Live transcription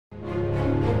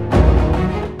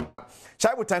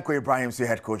Ibrahim, the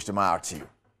head coach to my RTU.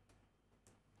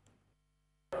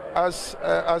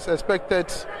 As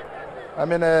expected, I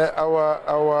mean,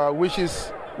 our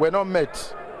wishes were not met.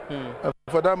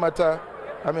 For that matter,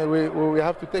 I mean, we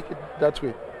have to take it that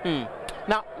way.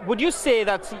 Now, would you say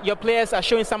that your players are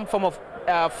showing some form of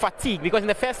fatigue? Because in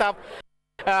the first half,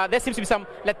 there seems to be some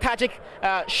lethargic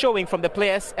showing from the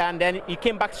players, and then you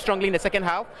came back strongly in the second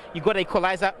half. You got an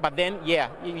equalizer, but then, yeah,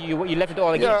 you left it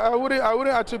all again. Yeah, I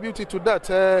wouldn't attribute it to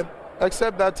that,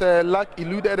 except that luck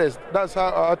eluded us. That's how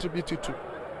I attribute it to.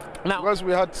 Now, because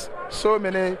we had so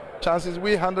many chances,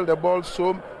 we handled the ball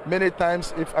so many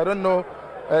times. If I don't know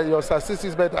your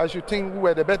statistics, but I should think we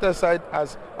were the better side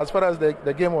as far as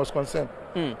the game was concerned.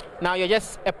 Now you're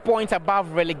just a point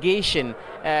above relegation,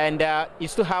 and you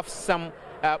still have some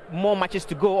more matches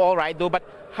to go, all right, though. But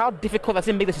how difficult does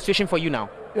it make the situation for you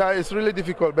now? Yeah, it's really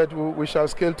difficult, but we shall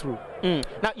scale through.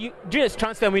 Now, during this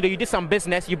transfer window, you did some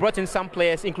business. You brought in some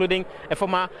players, including a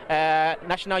former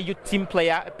national youth team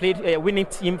player, played a winning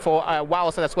team for a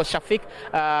while, so that's called Shafiq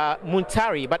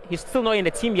Muntari, but he's still not in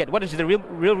the team yet. What is the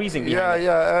real reason behind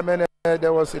that? I mean,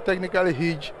 there was a technical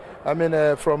hitch, I mean,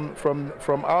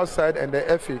 from our side and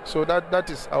the FA, so that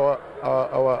is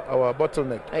our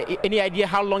bottleneck. Any idea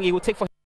how long it will take for